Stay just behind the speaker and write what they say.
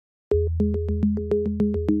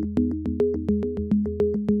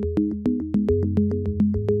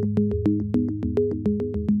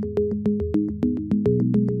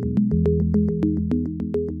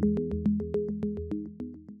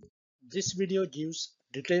This video gives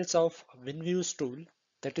details of WinVIEWS tool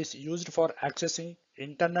that is used for accessing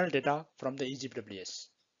internal data from the EGPWS.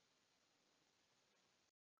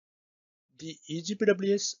 The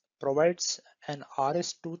EGPWS provides an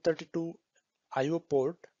RS-232 I/O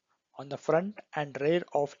port on the front and rear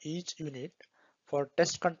of each unit for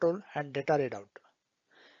test control and data readout.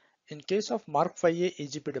 In case of Mark 5A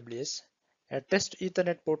EGPWS, a test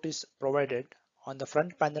Ethernet port is provided on the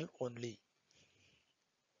front panel only.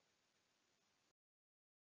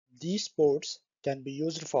 These ports can be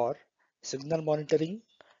used for signal monitoring,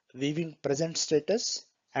 viewing present status,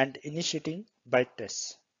 and initiating byte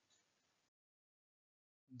tests.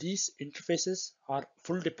 These interfaces are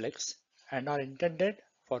full duplex and are intended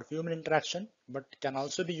for human interaction but can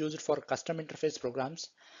also be used for custom interface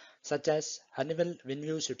programs such as Honeywell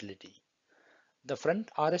WinVIEWS utility. The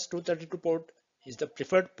front RS-232 port is the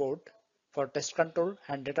preferred port for test control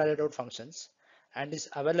and data readout functions and is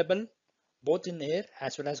available both in air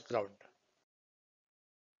as well as ground.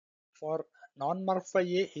 For non-Mark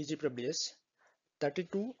 5A EGPWS,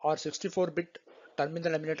 32 or 64-bit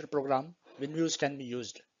terminal emulator program WinVIEWS can be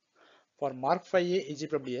used. For Mark 5A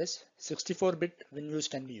EGPWS, 64-bit WinVIEWS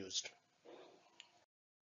can be used.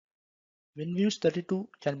 WinVIEWS 32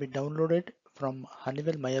 can be downloaded from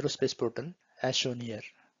Honeywell Aerospace portal as shown here.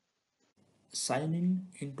 Sign in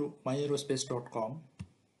into myaerospace.com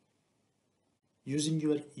using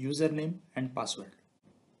your username and password.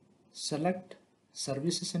 Select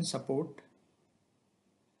Services and Support,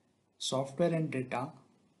 Software and Data,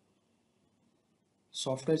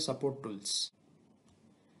 Software Support Tools.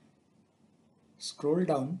 Scroll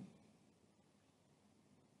down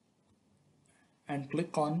and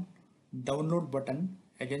click on Download button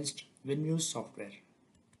against WinVIEWS software.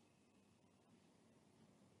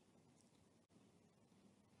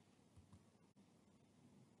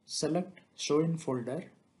 Select Show in Folder,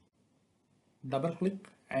 double click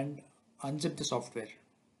and unzip the software.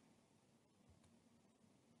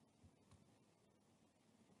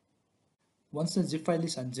 Once the zip file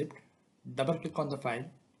is unzipped, double click on the file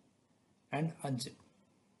and unzip.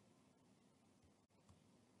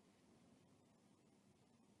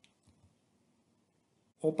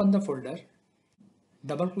 Open the folder,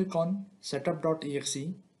 double click on setup.exe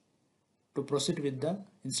to proceed with the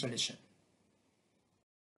installation.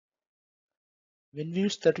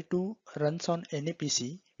 WinVIEWS 32 runs on any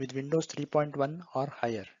PC with Windows 3.1 or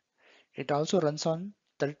higher. It also runs on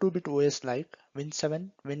 32-bit OS like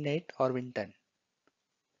Win7, Win8 or Win10.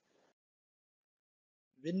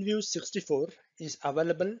 WinVIEWS 64 is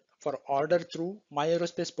available for order through My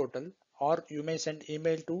Aerospace portal, or you may send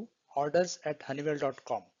email to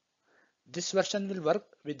orders@honeywell.com. This version will work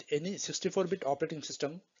with any 64-bit operating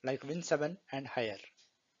system like Win7 and higher.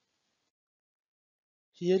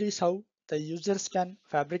 Here is how the users can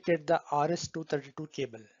fabricate the RS-232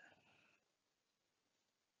 cable.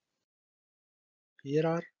 Here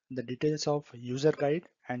are the details of user guide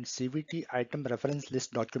and CVT item reference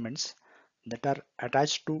list documents that are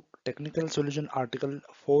attached to Technical Solution Article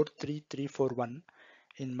 43341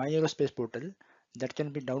 in My Aerospace portal that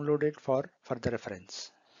can be downloaded for further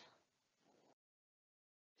reference.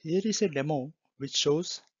 Here is a demo which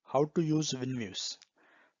shows how to use WinVIEWS.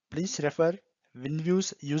 Please refer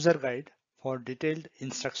WinVIEWS user guide for detailed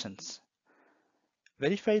instructions.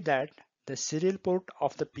 Verify that the serial port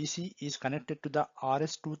of the PC is connected to the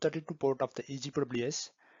RS-232 port of the EGPWS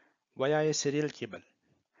via a serial cable.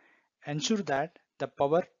 Ensure that the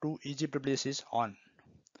power to EGPWS is on.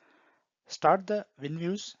 Start the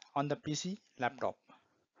WinVIEWS on the PC laptop.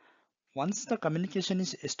 Once the communication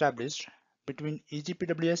is established between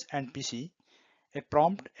EGPWS and PC, a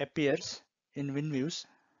prompt appears in WinVIEWS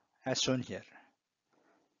as shown here.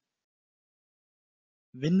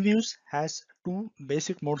 WinVIEWS has two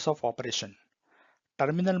basic modes of operation: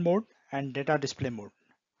 terminal mode and data display mode.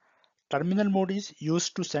 Terminal mode is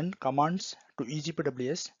used to send commands to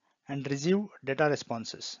EGPWS and receive data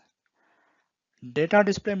responses. Data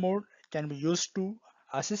display mode can be used to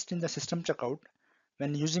assist in the system checkout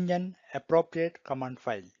when using an appropriate command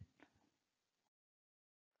file.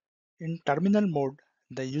 In terminal mode,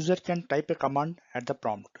 the user can type a command at the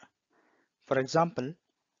prompt. For example,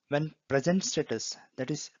 when present status,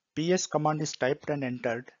 that is PS command, is typed and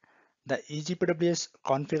entered, the EGPWS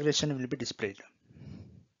configuration will be displayed.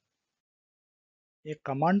 A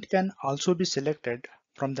command can also be selected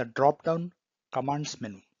from the drop-down commands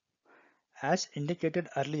menu. As indicated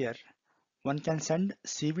earlier, one can send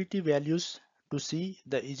CVT values to see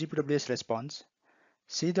the EGPWS response,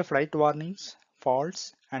 see the flight warnings,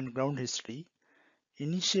 faults, and ground history,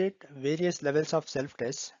 initiate various levels of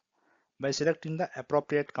self-tests by selecting the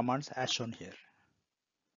appropriate commands as shown here.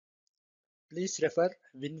 Please refer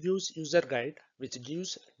WinViews user guide, which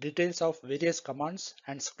gives details of various commands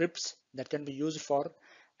and scripts that can be used for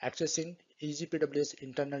accessing EGPWS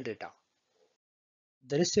internal data.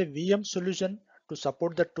 There is a VM solution to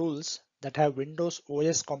support the tools that have Windows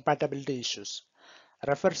OS compatibility issues.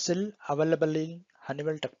 Refer still available in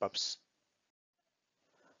Honeywell TechPubs.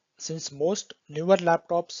 Since most newer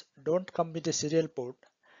laptops don't come with a serial port,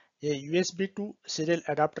 a USB to serial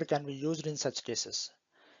adapter can be used in such cases.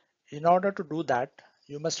 In order to do that,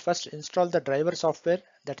 you must first install the driver software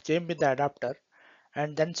that came with the adapter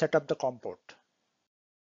and then set up the COM port.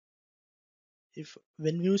 If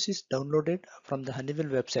WinViews is downloaded from the Honeywell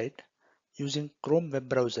website using Chrome web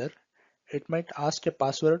browser, it might ask a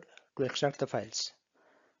password to extract the files.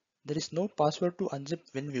 There is no password to unzip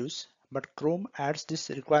WinViews, but Chrome adds this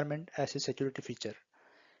requirement as a security feature.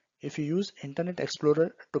 If you use Internet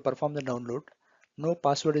Explorer to perform the download, no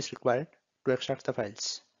password is required to extract the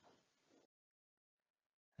files.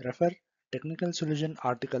 Refer Technical Solution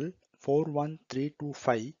article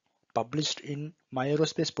 41325 published in My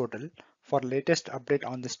Aerospace portal for latest update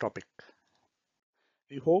on this topic.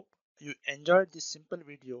 We hope you enjoyed this simple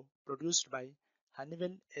video produced by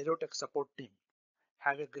Honeywell Aerotech support team.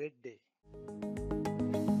 Have a great day.